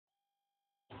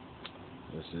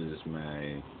This is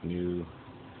my new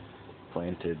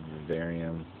planted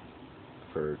vivarium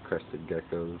for crested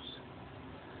geckos.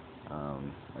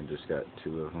 I just got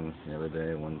two of them the other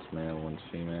day. One's male, one's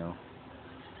female.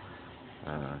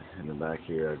 In the back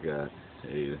here I've got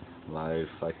a live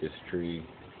ficus tree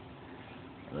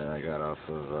that I got off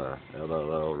of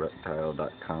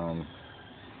LLLreptile.com.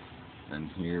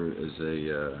 And here is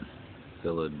a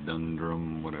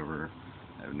philodendron, whatever.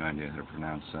 I have no idea how to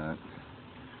pronounce that.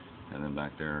 And then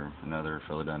back there, another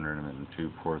philodendron and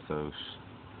two pothos.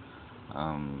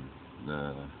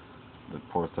 The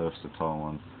pothos, the tall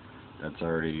one, that's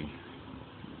already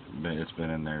it's been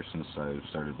in there since I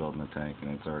started building the tank,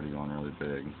 and it's already going really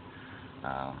big.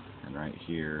 And right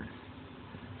here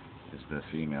is the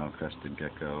female crested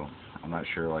gecko. I'm not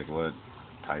sure like what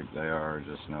type they are. I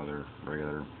just know they're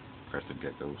regular crested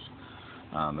geckos.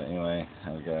 But anyway,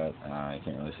 I've got I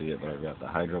can't really see it, but I've got the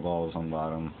hydro balls on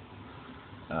bottom.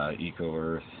 Eco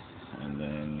Earth, and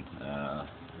then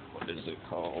what is it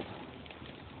called?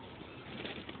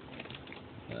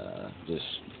 This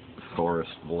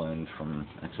forest blend from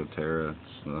Exoterra.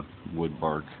 It's the wood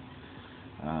bark.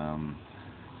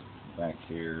 Back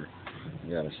here,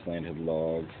 we got a slanted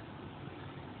log,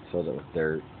 filled it with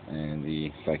dirt and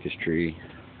the ficus tree,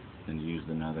 and used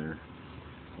another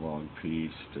log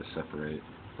piece to separate,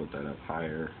 put that up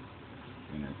higher,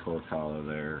 and a cork hollow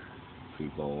there,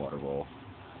 food bowl, water bowl.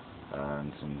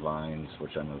 And some vines,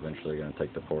 which I'm eventually going to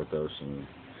take the pothos, and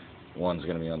one's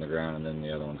going to be on the ground, and then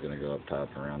the other one's going to go up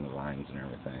top around the vines and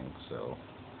everything. So,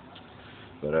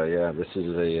 but yeah, this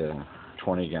is a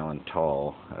 20-gallon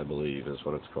tall, I believe, is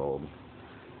what it's called.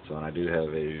 So, and I do have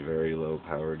a very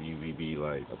low-powered UVB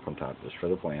light up on top just for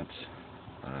the plants.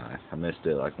 I missed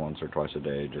it like once or twice a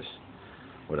day, just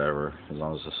whatever, as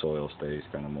long as the soil stays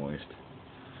kind of moist.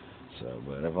 So,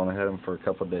 but I've only had them for a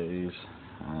couple of days.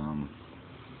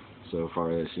 So far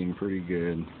they seem pretty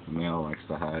good. The male likes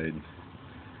to hide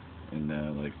in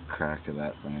the like crack of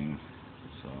that thing.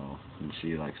 So, and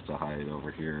she likes to hide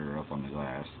over here up on the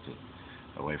glass, just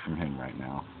away from him right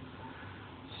now.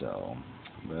 So,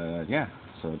 but yeah,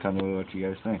 so tell me what you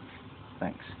guys think.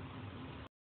 Thanks.